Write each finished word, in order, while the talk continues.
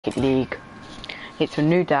Rocket League. It's a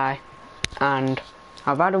new day, and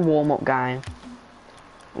I've had a warm-up game,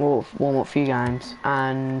 or warm-up few games,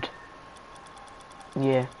 and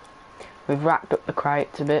yeah, we've racked up the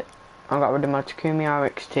crates a bit. I got rid of my Takumi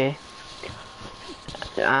RXT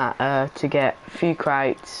to get a few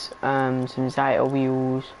crates, some Zeta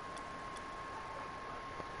wheels,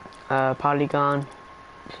 Polygon,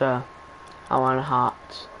 so I want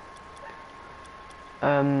hearts.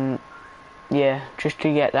 Yeah, just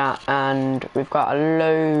to get that, and we've got a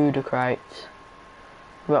load of crates.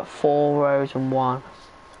 We've got 4 rows and 1,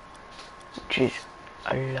 which is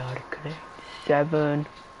a lot of crates. 7,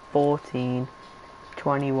 14,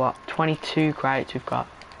 20 what? 22 crates we've got,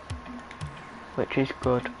 which is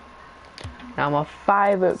good. Now my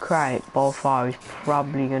favourite crate by far is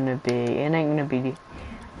probably gonna be, it ain't gonna be,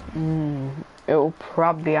 it'll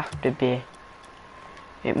probably have to be,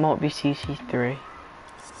 it might be CC3.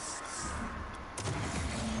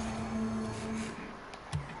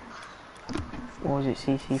 Or is it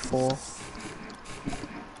CC4?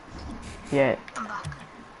 Yeah. I'm back.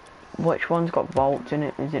 Which one's got bolts in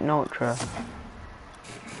it? Is it Nitro?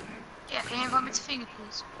 Yeah, can you invite me to Finger,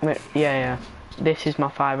 please? Yeah. This is my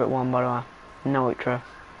favourite one, by the way. Nitro.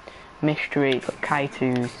 Mystery, it's got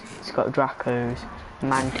K2s, it's got Dracos,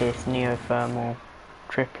 Mantis, Neothermal,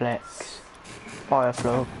 Triplex,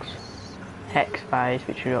 Fireflux, Hex Phase,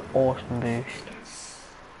 which is an awesome boost.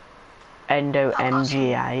 Endo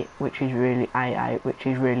MG8, which is really A8, which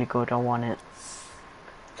is really good. I want it.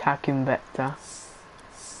 Attacking Vector.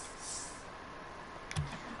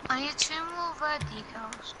 I need 2 more red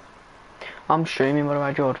decals. I'm streaming, by the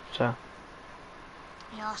way, Jordan. So.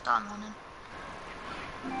 Yeah, I'll start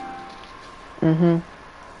running.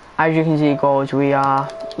 As you can see, guys,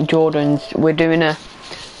 we're doing it as.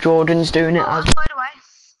 By the way.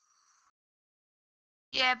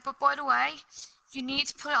 Yeah, but by the way, you need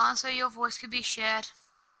to put it on so your voice can be shared.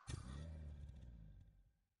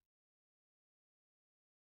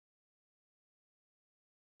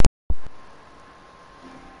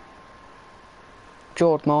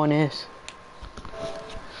 George, mine is.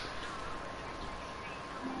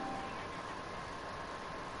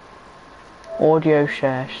 Audio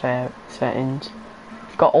share settings.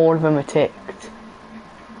 Got all of them are ticked.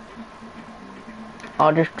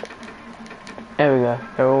 There we go.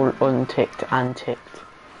 They're all unticked and ticked.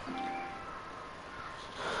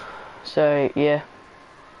 So yeah.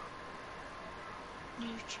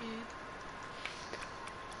 YouTube.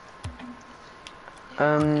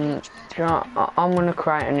 I'm gonna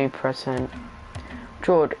create a new present.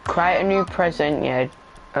 George, create a new present. Yeah.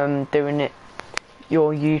 Doing it.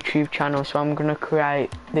 Your YouTube channel. So I'm gonna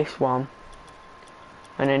create this one.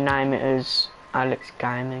 And then name it as Alex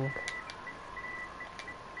Gaming.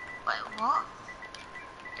 Wait, what?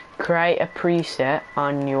 Create a preset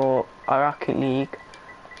on your Rocket League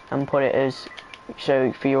and put it as,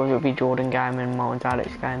 so for yours it'll be Jordan Gaming, mine's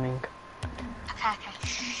Alex Gaming. Okay.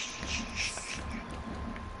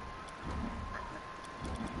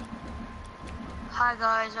 Hi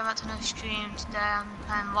guys, I'm at to another stream today. I'm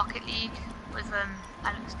playing Rocket League with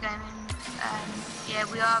Alex Gaming. Yeah,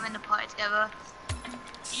 we are in the party together.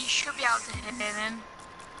 You should be able to hear him,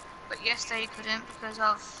 but yesterday you couldn't because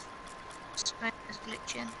of Smith was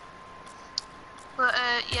glitching. But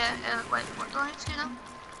yeah, wait, what do I need to do now?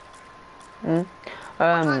 What do I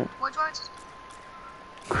need to do?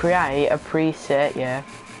 Create a preset, yeah,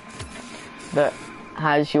 that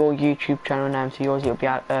has your YouTube channel name, so yours it'll be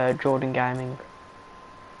Jordan Gaming.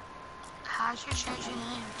 How do you change your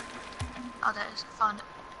name? Oh, there it is, I found it.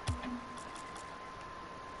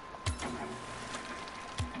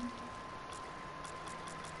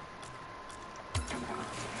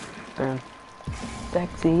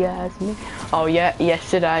 Sexy as me. Oh yeah,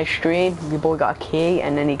 yesterday stream, your boy got a key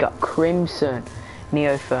and then he got Crimson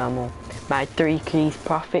Neothermal. Made 3 keys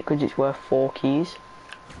profit because it's worth 4 keys.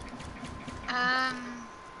 Yeah,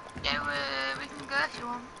 we can go if you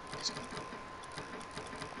want.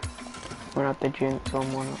 We'll have the Jinx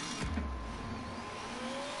on one up.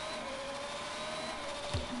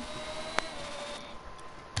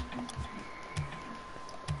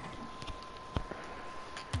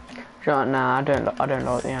 Right, nah, I don't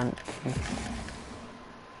like the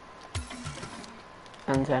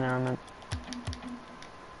antenna, I meant.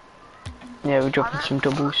 Yeah, we're dropping some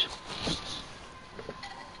doubles.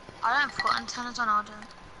 I don't put antennas on, I don't.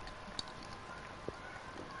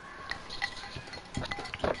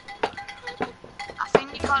 I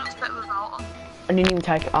think you can't look better without them. I didn't even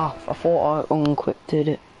take it off. I thought I unquicked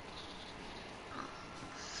it.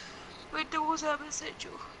 With doubles are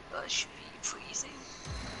essential. That should be pretty easy.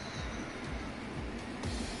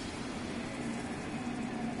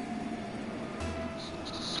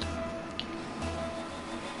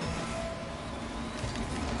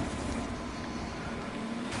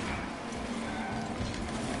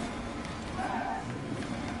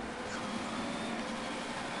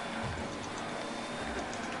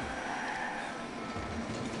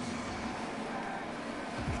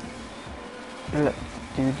 Let's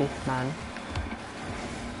do this, man.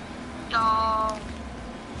 Oh.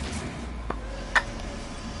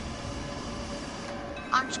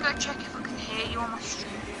 I'm just gonna check if I can hear you on my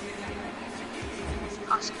stream.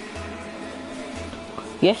 Ask.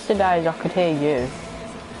 Yesterday's I could hear you.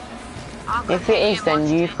 I can If it hear is, you then on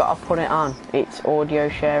you've stream. got to put it on. It's audio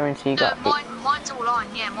sharing, so you No, got. mine's all on.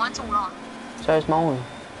 Yeah, mine's all on. So is mine.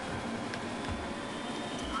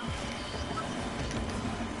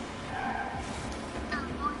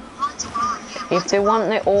 If they want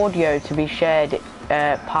the audio to be shared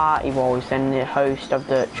party-wise, then the host of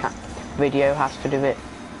the chat video has to do it.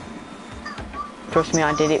 Trust me,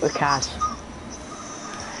 I did it with Kaz.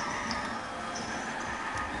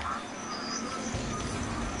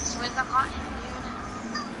 So if I can't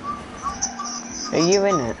hear you, Are you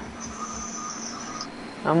in it?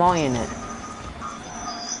 Am I in it?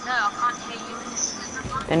 no, I can't hear you.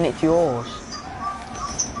 Then it's yours.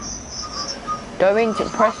 Go into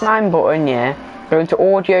press 9 button, yeah. Go into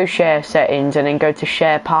audio share settings and then go to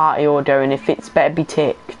share party audio, and if it's better be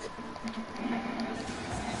ticked.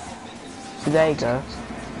 So there you go.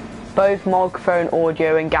 Both microphone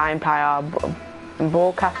audio and gameplay are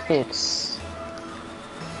broadcasted.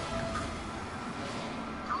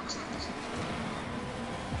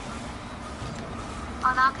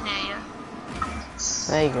 Oh, now I can hear you.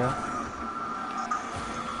 There you go.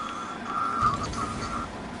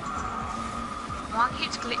 Mine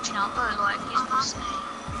keeps glitching out though, like he's must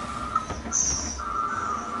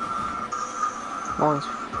Mine's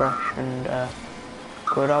fresh and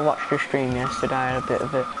good. I watched the stream yesterday, a bit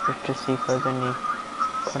of it, just to see if there's any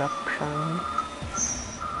corruption.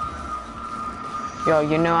 Yo,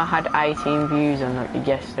 you know I had 18 views on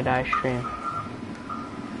yesterday's stream.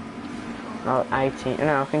 Not 18,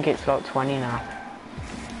 no, I think it's like 20 now.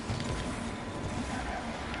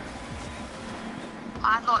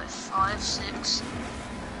 I had like 5, 6.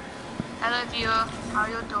 Hello viewer, how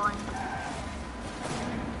you doing?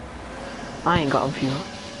 I ain't got a view.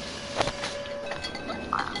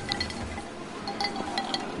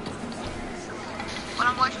 When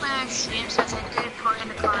I'm watching my own streams, I tend to put in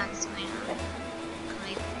the comments to me.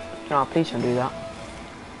 No, please don't do that.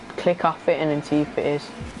 Click off it and then see if it is.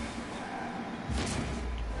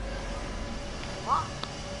 What?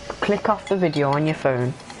 Click off the video on your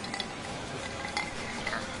phone.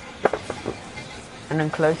 And then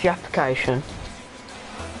close the application.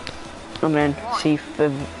 And then see if the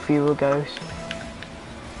viewer goes.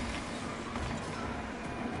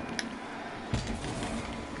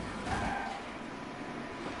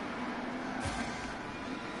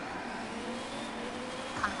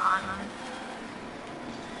 Can't find them.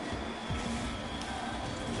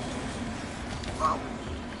 Whoa.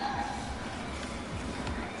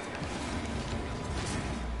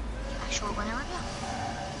 Actual winner with you?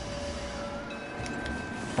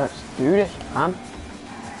 Let's do this, man.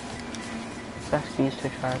 Best these to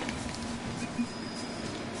try.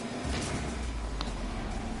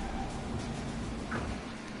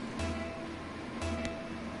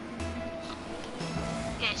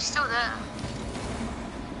 Yeah, it's still there.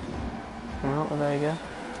 Oh, well, there you go.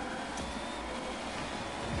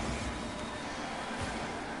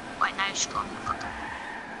 Wait, no, it's gone. I've got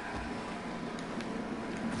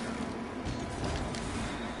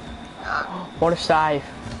that. What a save.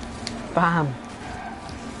 Bam.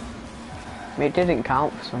 It didn't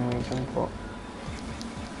count for some reason, but...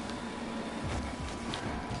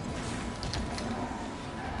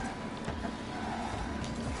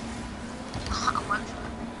 I went for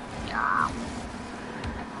it. Yeah.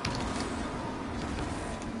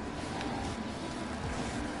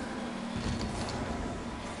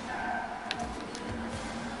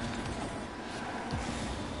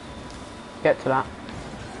 Get to that.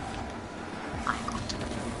 I got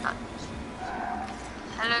that.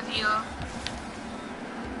 Hello viewer.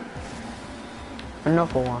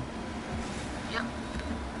 Another one. Yep.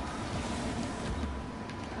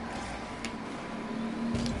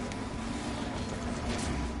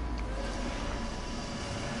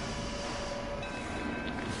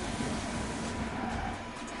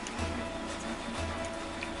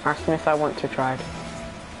 Ask me if I want to try it.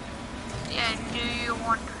 Yeah, do you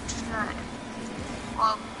want to try?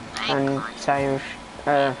 Well, And say,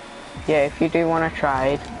 yeah, if you do want to try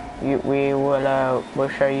it, we'll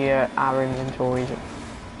show you our inventories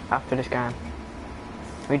after this game.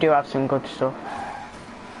 We do have some good stuff.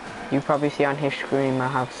 You probably see on his screen I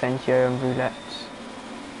have Sentio and Roulettes.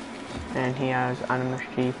 And he has Animus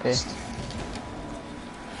GP.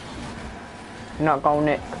 Not goal,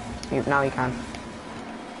 Nick. Now you can.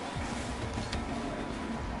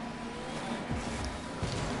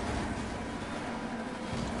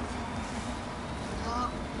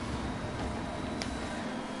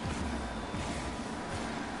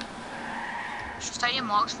 Just stay your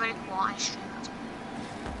marks very quiet and stream.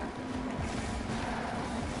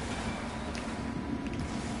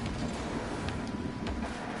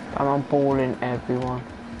 I'm balling everyone.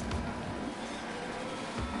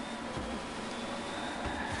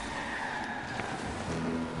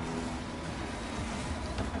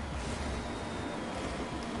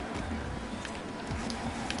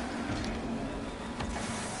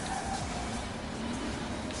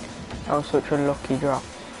 That was such a lucky drop.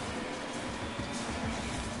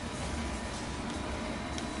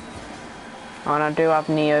 And I do have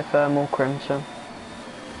Neothermal Crimson.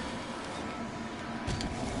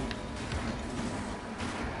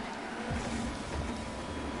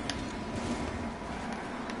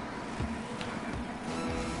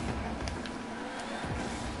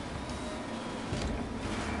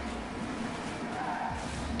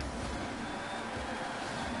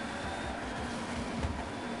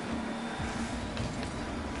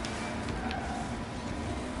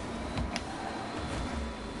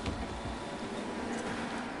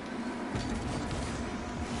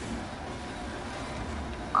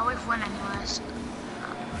 Oh, we've won anyways.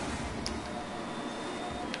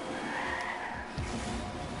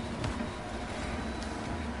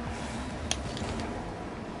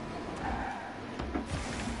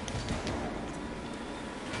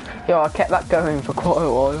 Yo, I kept that going for quite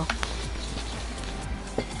a while.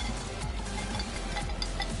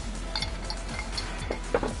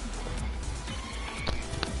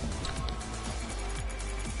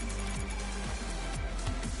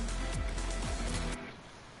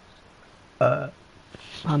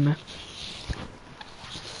 Man.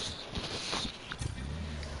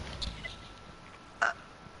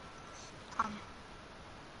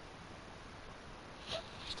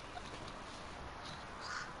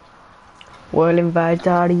 We'll invite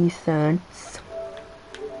our sons.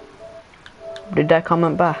 Did they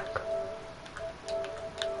comment back?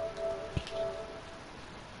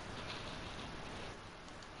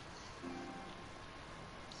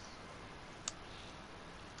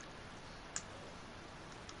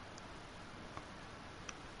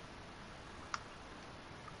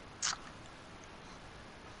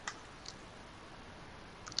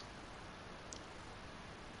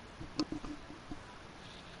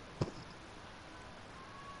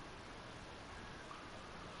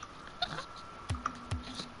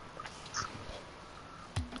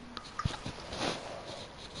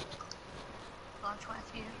 I'll try a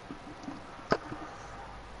few.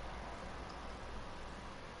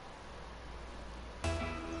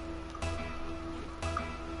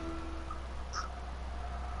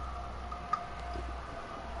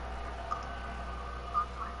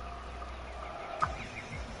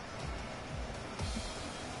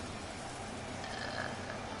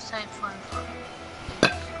 Same phone.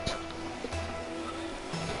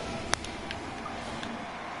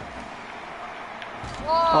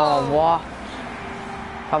 Oh, what?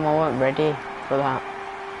 I weren't ready for that.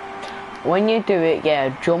 When you do it,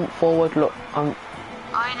 yeah, jump forward, look, I know.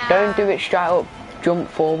 don't do it straight up, jump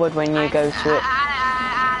forward when you go to it.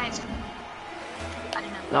 I don't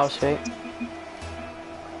know. That was sweet.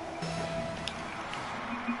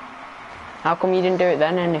 How come you didn't do it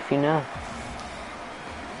then if you know?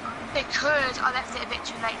 Because I left it a bit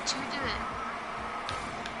too late to do it.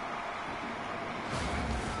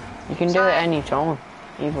 You can do it any time.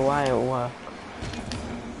 Either way it'll work.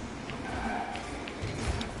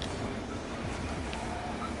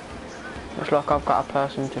 Looks like I've got a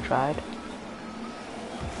person to trade.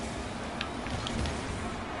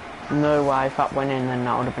 No way, if that went in then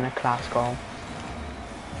that would have been a class goal.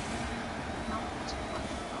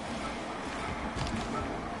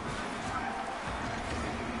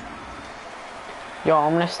 Yo,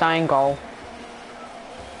 I'm gonna stay in goal.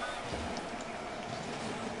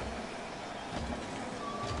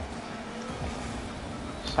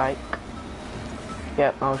 Psych.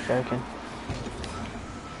 Yep, I was joking.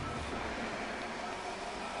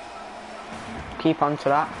 Keep on to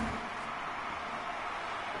that.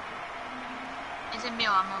 Is it me or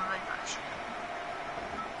I'm on road rush?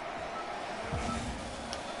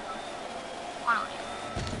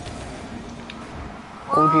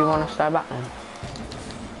 Or do you want to stay back then?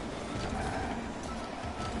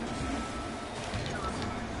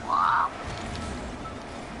 Wow.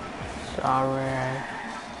 Sorry.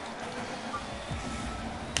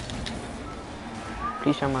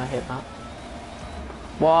 Please tell me I hit that.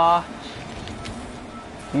 What?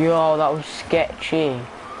 Yo, that was sketchy.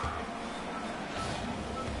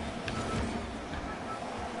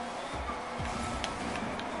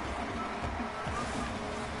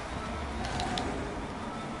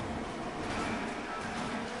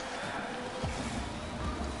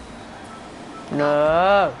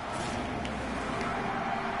 no.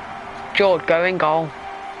 George, go in goal.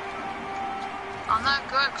 I'm not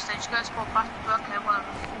good because they just go score back. Okay, well.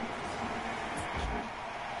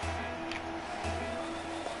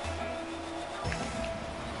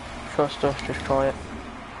 Trust us, just try it.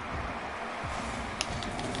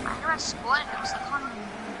 I hear us scoring because I can't.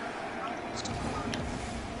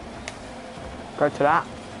 Go to that.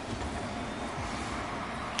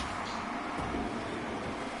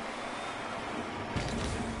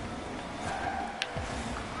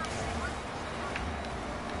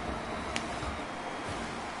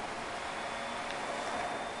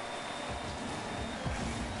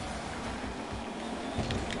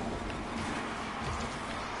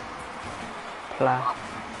 Play.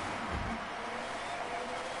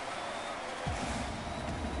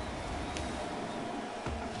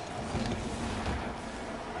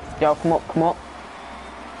 Yo, come up, come up.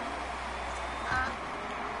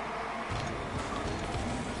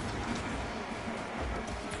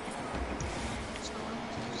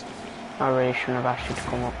 I really shouldn't have asked you to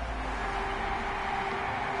come up.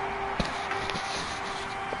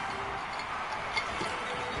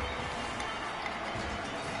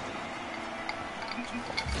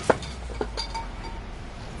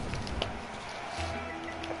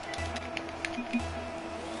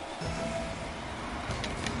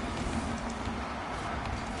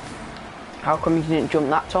 How come you didn't jump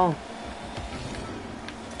that time?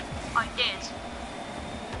 I did.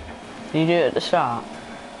 Did you do it at the start?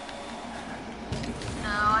 No,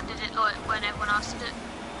 I did it like when everyone else did it.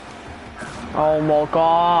 Oh my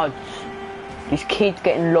god. These kids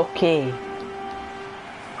getting lucky.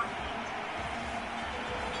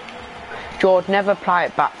 George, never play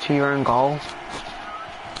it back to your own goal.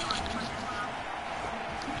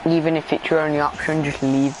 Even if it's your only option, just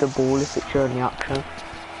leave the ball if it's your only option.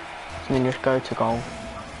 And then just go to goal.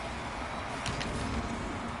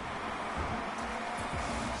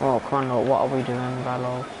 Oh, come on, look, what are we doing,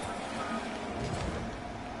 Valos?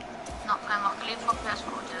 Not playing Rocket League for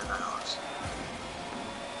PS4 do those.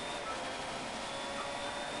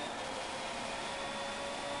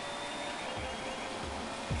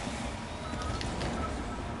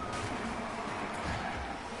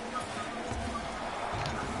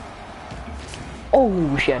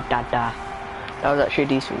 Oh shit, dada. That was actually a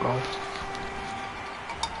decent goal.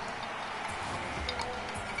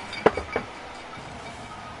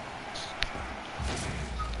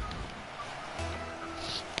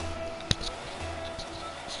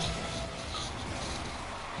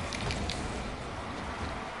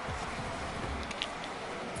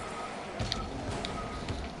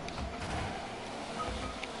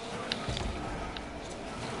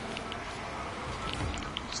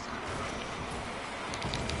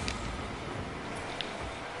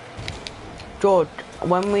 George,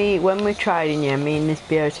 when we trading, yeah, me and this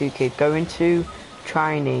BO2 kid go into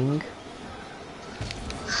training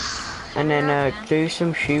and then do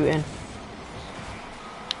some shooting.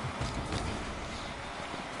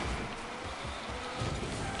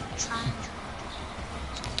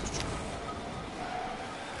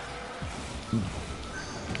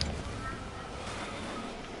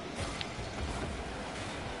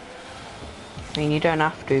 I mean, you don't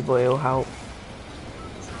have to, but it'll help.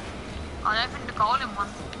 I don't think the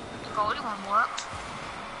goalie one worked.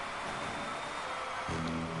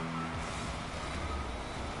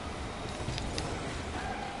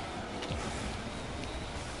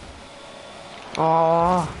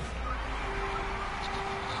 Oh.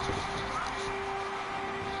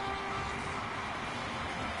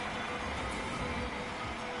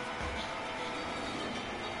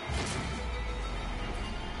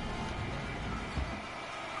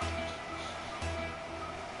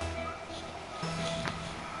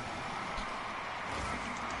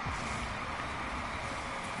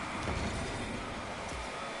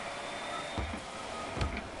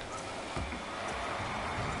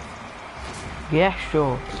 Yeah,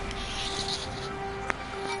 sure.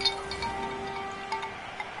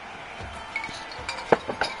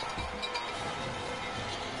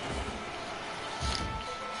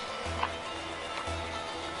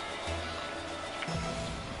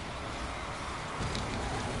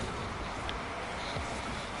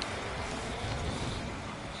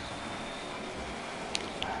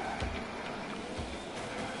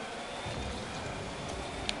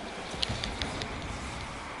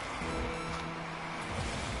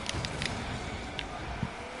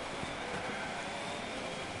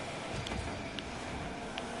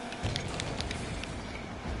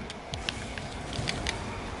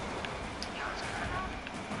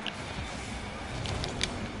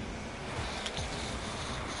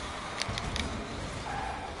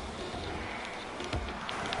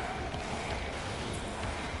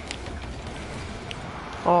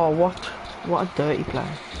 Oh, what a dirty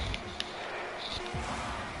player.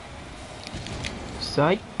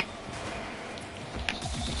 Psych.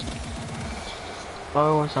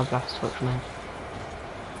 Oh, what's that blast touch, man?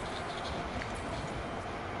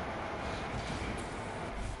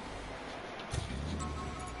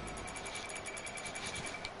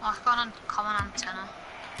 Oh, I've gone on common antenna.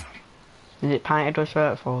 Is it painted or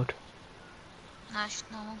certified? No, it's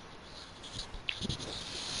normal.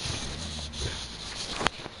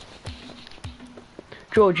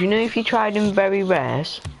 George, you know if you tried in very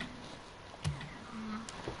rares, Mm.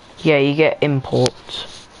 yeah, you get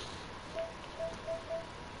imports.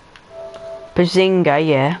 Bazinga,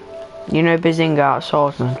 yeah. You know Bazinga out of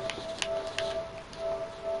Swordsman?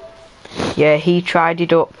 Yeah, he tried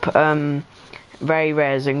it up, very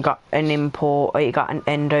rares and got an import, he got an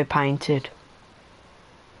endo painted.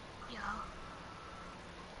 Yeah.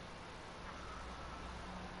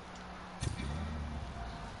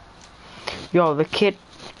 Yo, the kid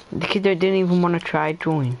that didn't even want to try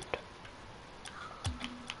joined.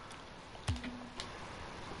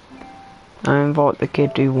 I invite the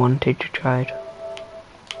kid who wanted to try it.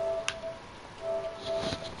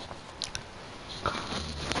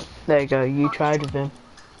 There you go, you tried with him.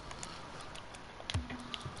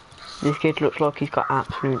 This kid looks like he's got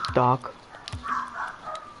absolute dog.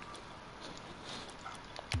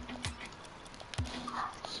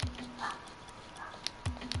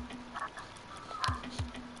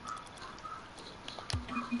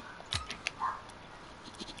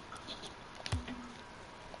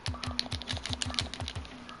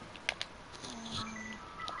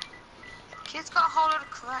 Kid's got a whole lot of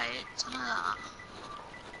crates, I know that.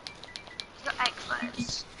 He's got 8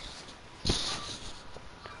 crates.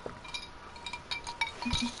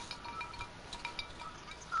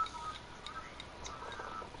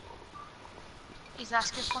 He's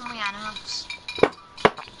asking for my animals.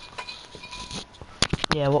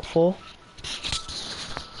 Yeah, what for?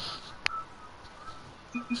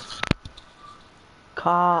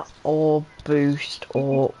 Car or boost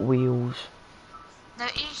or wheels? No,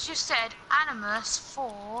 he's just said animus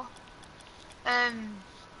for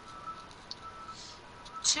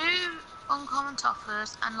 2 uncommon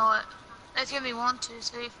toppers and like there's gonna be 1, 2,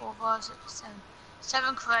 3, 4, 5, 6,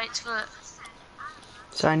 7 crates for it.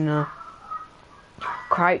 So no.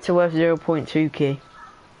 Crates are worth 0.2k.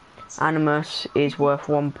 Animus is worth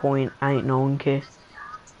 1.89k.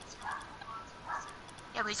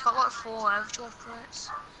 Yeah, but he's got like 4 overdrive crates.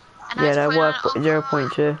 And now Yeah, he's they're putting on worth an uncommon.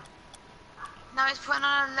 0.2. Now he's putting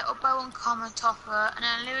on a little bow uncommon topper and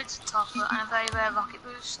an unlimited topper and a very rare rocket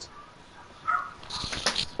boost.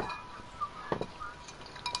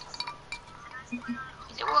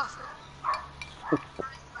 Is it worth it?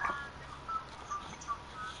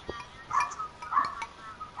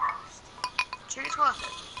 Do you think it's worth it?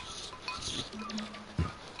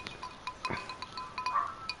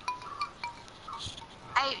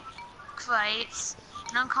 Eight crates,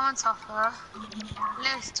 an uncommon topper,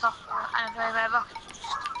 limited topper, and a very rare rocket boost.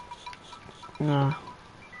 No.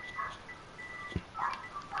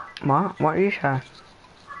 What do you say?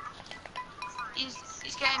 He's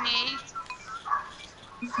getting me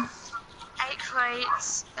 8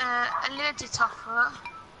 crates, a limited topper,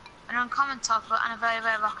 an uncommon topper, and a very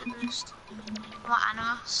rare rocket boost. My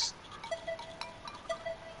animus.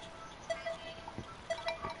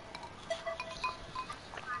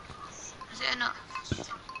 Is it enough?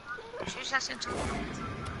 Should we just ask him to?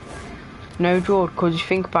 No, George, because you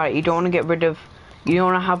think about it, you don't want to get rid of... You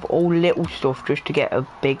don't want to have all little stuff just to get a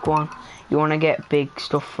big one. You want to get big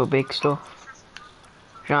stuff for big stuff.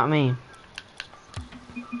 Do you know what I mean?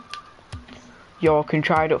 Yo, I can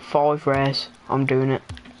try it at 5 rares. I'm doing it.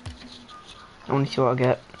 I want to see what I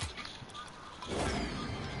get.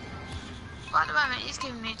 Well, at the moment, he's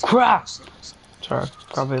giving me 2, Crap! 4, 6, Sorry,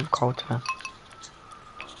 probably the cold today.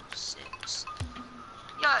 6.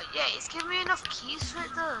 Yeah, he's giving me enough keys for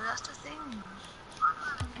it though, that's the thing.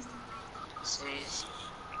 So it's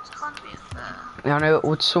can't be unfair. I know,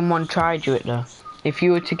 would someone try do it though? If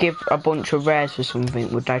you were to give a bunch of rares or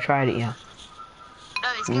something, would they try it, yeah? No,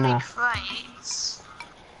 he's giving No. me crates.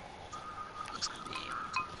 It's gonna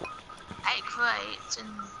be 8 crates and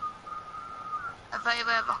a very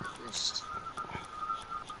rare rocket boost.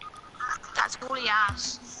 That's all he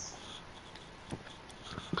has.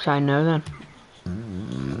 So I know then.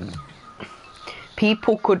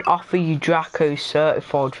 People could offer you Draco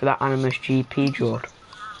certified for that Animus GP, George.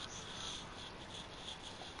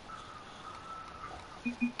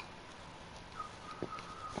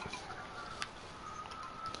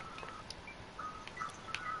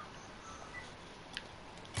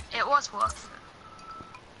 It was worth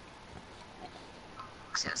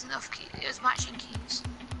it. because it was enough keys. It was matching keys.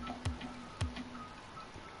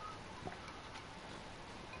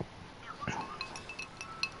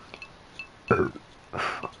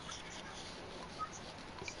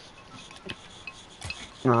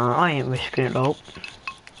 Nah, I ain't risking it though.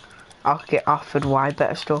 I'll get offered way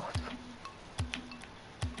better stuff.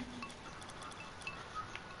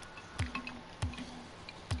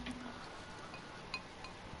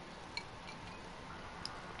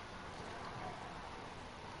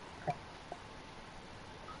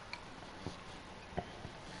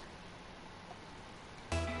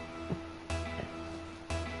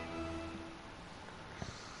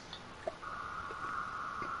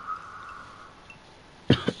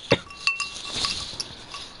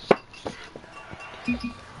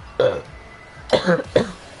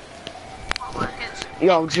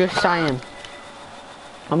 Yo, just saying.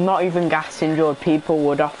 I'm not even gassing, George. People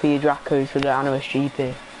would offer you Dracos for the Animus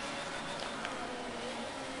GP.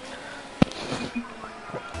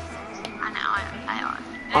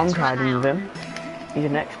 I'm trading with him. He's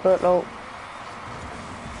an expert though.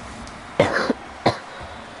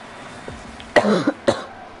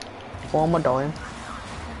 Why am I dying?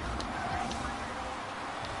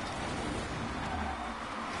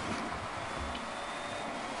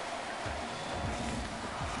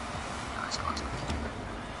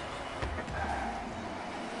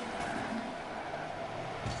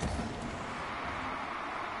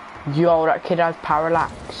 Yo, that kid has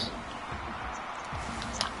parallax. Is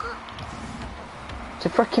that good? It's a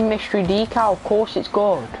freaking mystery decal, of course it's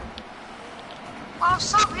good. Oh,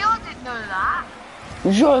 sorry, I didn't know that.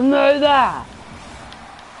 You should know that.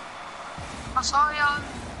 I'm sorry, I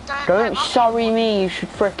Don't sorry me, you should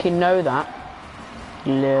freaking know that.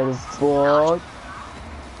 You little boy.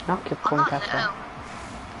 Knock your I'm not cunt out. little.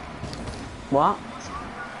 What?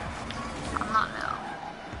 I'm not little.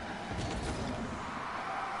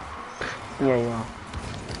 Yeah, you are.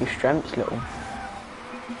 Your strength's little.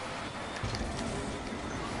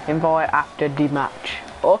 Invite after the match.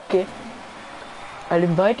 Okay. I'll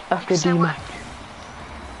invite after the match.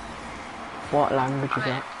 What language is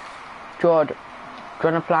that? George, do you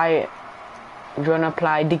wanna play it? Do you wanna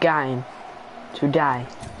play the game today?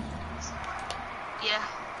 Yeah.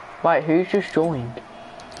 Wait, who's just joined?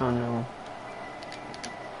 Oh no.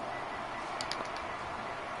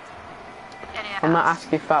 Yeah. I'm gonna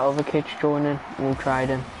ask if that other kid's joining. We'll try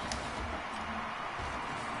them.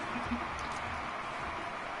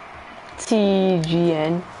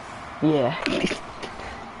 TGN. Yeah.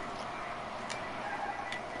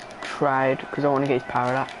 Tried, because I want to get his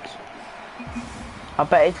parallax. I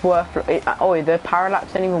bet it's worth... the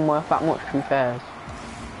parallax ain't even worth that much to be fair.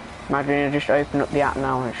 Imagine you just open up the app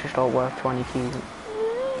now and it's just all worth 20 keys.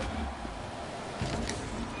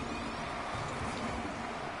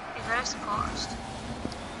 You're very surprised.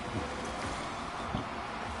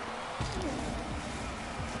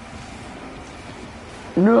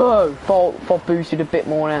 No! Thought boosted a bit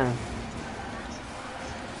more now.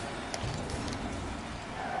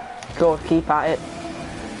 George, keep at it.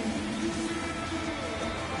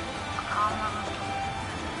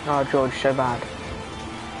 Oh, George, so bad.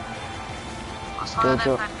 I saw I don't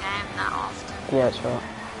play game that often. Yeah, it's right.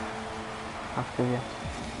 After you.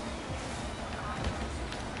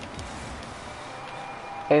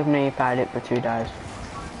 Even though you played it for 2 days.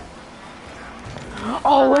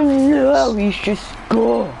 Oh no, he's just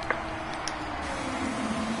scored.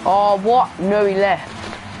 Oh, what? No, he left.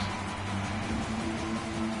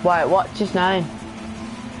 Wait, what's his name?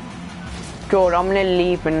 George, I'm gonna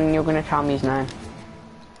leave and you're gonna tell me his name.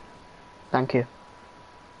 Thank you.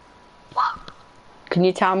 What? Can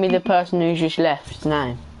you tell me the person who's just left's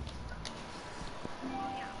name?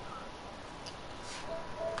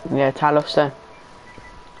 Yeah, tell us then.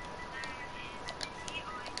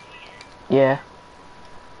 Yeah.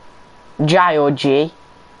 J or G?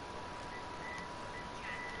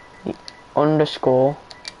 Underscore.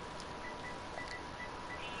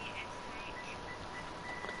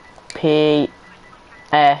 P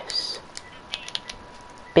S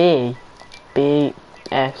B B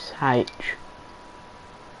S H.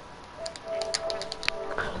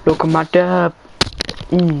 Look at my dub.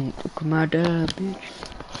 Look at my dub, bitch.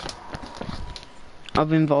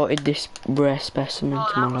 I've invited this rare specimen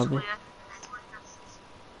to my lobby. Weird.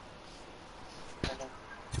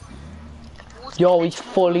 Yo, he's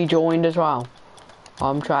fully joined as well.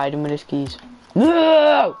 I'm trading with his keys.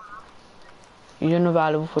 No! He's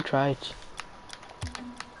unavailable for trades.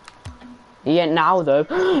 He ain't now though.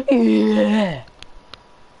 Yeah!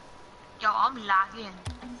 Yo, I'm lagging.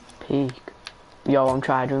 Peak. Yo, I'm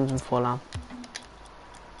trading with him full on.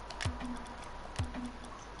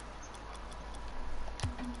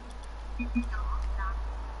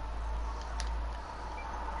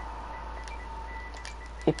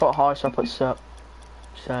 He put high, so I put Sir,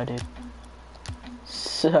 dude.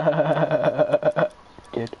 Sir,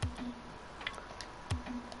 dude.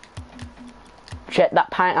 Check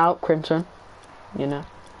that pint out, Crimson. You know.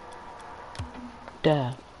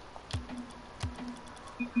 There.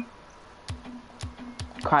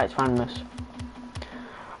 Quite famous.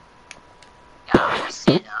 Yeah, I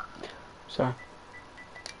see that. Sorry.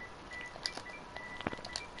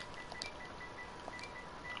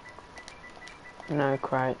 No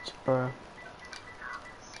crates, bro.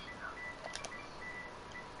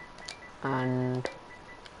 And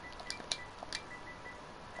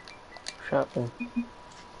shuttle.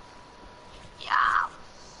 Yeah.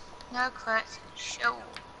 No crates. Show.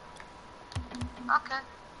 Okay.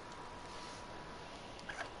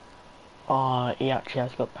 Oh, he actually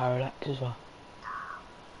has got parallax as well.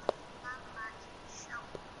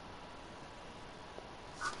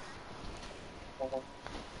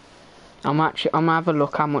 I'm gonna have a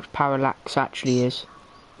look how much parallax actually is.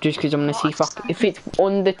 Just because I'm gonna see if it's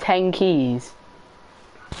under 10 keys.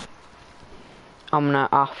 I'm gonna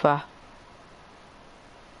offer.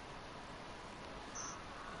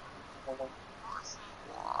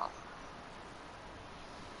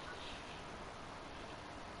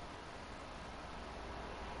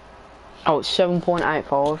 Oh, it's 7.85. What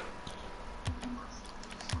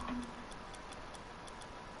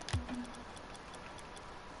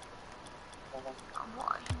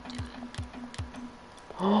are you doing?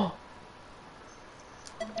 Oh,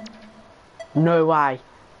 no way.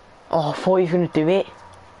 Oh, I thought he was gonna do it.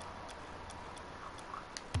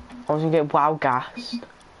 I was gonna get wow gassed.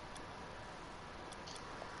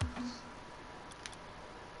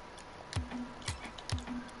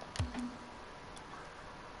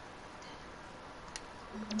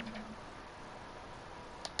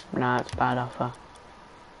 Nah, it's a bad offer.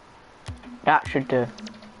 That should do.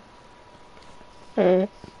 I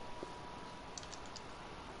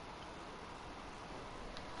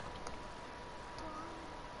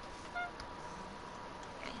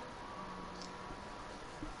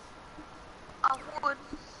would.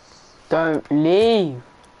 Don't leave.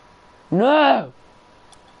 No.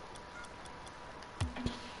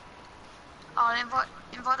 I'll invite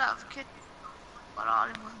that other kid. But I'll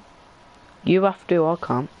invite him. You have to. I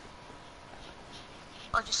can't.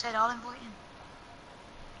 I just said I'll invite him.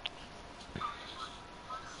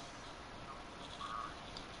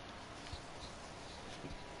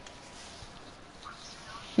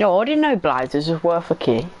 No, I didn't know blazers was worth a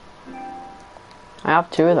key. I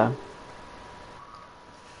have 2 of them.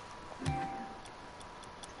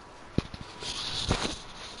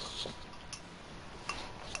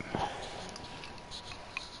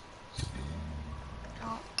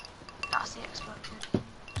 Oh, that's the expert kid.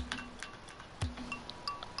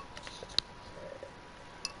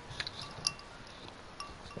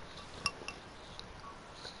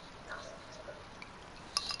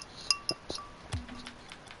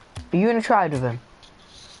 Are you gonna try with him?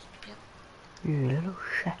 Yep. You little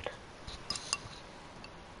shit.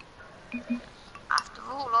 After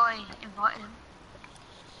all, I invited him.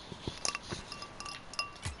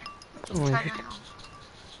 Oh, Try you doing it all.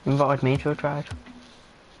 invited me to a trade.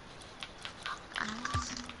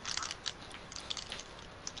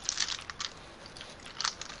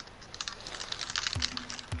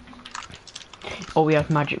 Oh, we have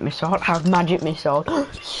magic missile. I have magic missile.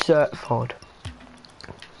 Certified.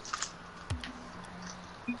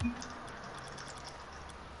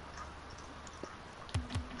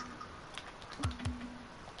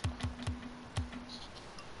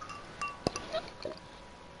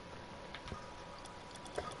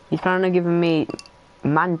 He's planning on giving me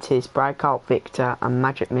Mantis, Breakout Victor, and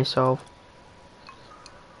Magic Missile.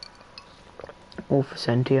 All for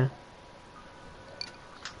Sentia.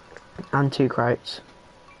 And 2 crates.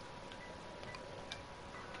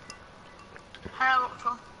 Hello,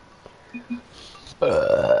 Octo.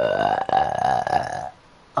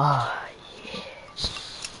 Oh, yeah.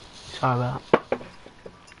 Sorry about that.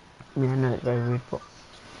 Yeah, I know it's very rude, but...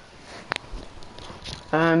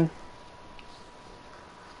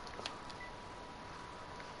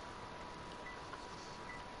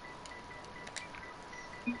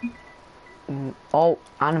 Oh,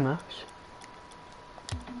 Animus.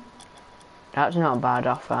 That's not a bad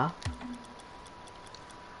offer.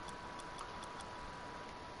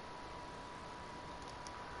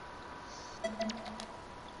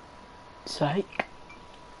 Sake.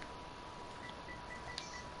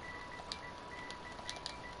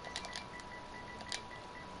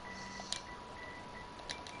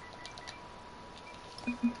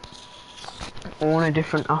 I want a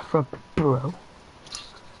different offer, bro.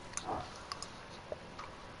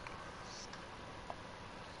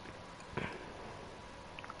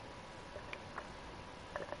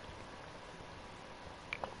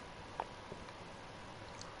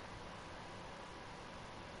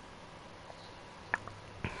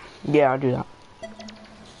 Yeah, I'll do that.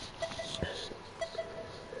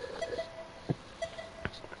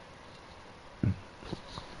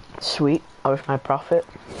 Sweet, that was my profit.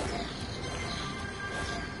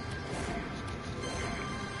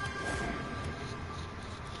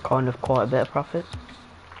 Kind of quite a bit of profit.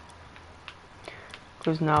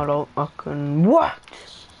 Because now though, I can... What?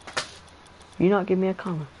 You not give me a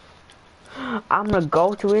comment? I'm gonna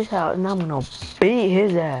go to his house and I'm gonna beat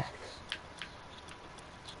his ass.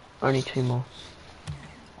 Only 2 more.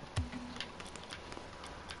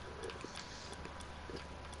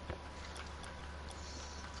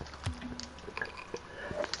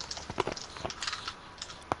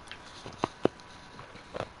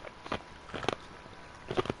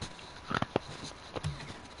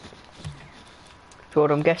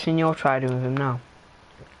 George, I'm guessing you're trading with him now.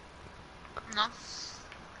 No.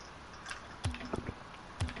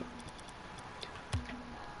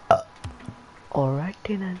 Alright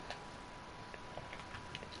then.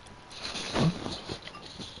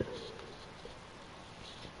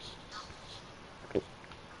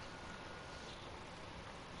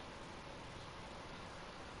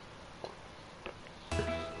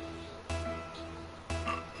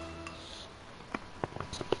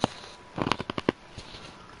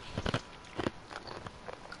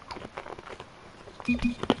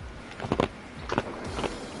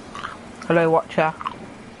 Hello, watcher.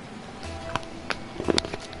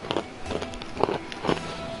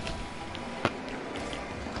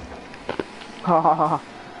 Ha ha ha.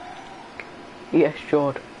 Yes,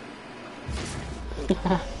 George.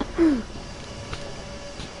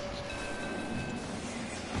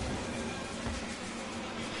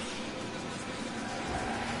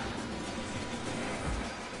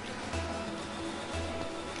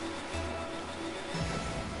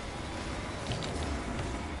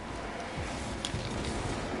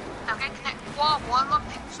 Okay, connect. Why am I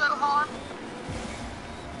ping so hard?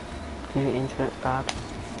 Your internet's bad.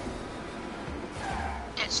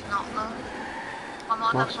 It's not though. I'm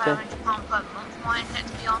on Must the be. £500 per month for my internet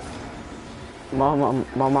to be on.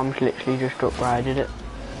 My mum's literally just upgraded it.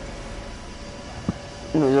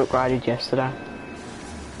 It was upgraded yesterday.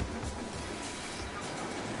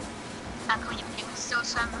 How come your ping's still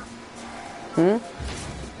so low? Hmm?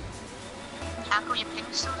 How come your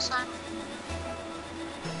ping's still so low?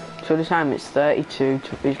 So the same, it's 32,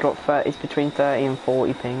 it's got 30, it's between 30 and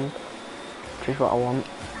 40 ping, which is what I want.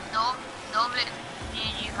 No, normally me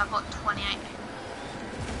and you have got 28 ping.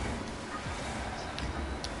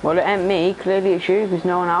 Well, it ain't me, clearly it's you, because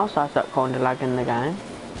no one else has that kind of lag in the game.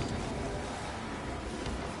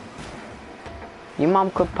 Your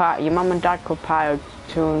mum and dad could pay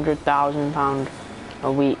 £200,000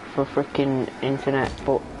 a week for freaking internet,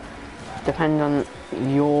 but depends on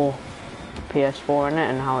your PS4 in it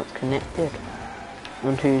and how it's connected.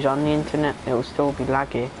 And who's on the internet, it will still be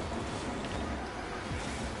laggy.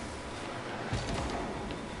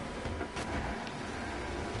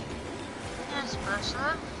 I suppose so.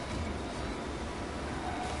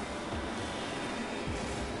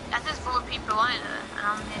 There's 4 people on it and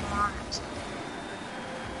I'm the only one on it.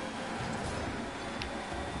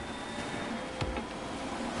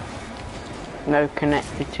 No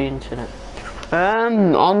connected to internet. I don't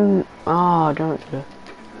know what to do.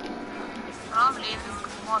 But I'm leaving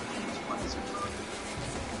because my ping's way too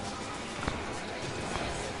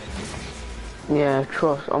low. Yeah,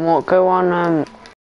 trust. I might go on,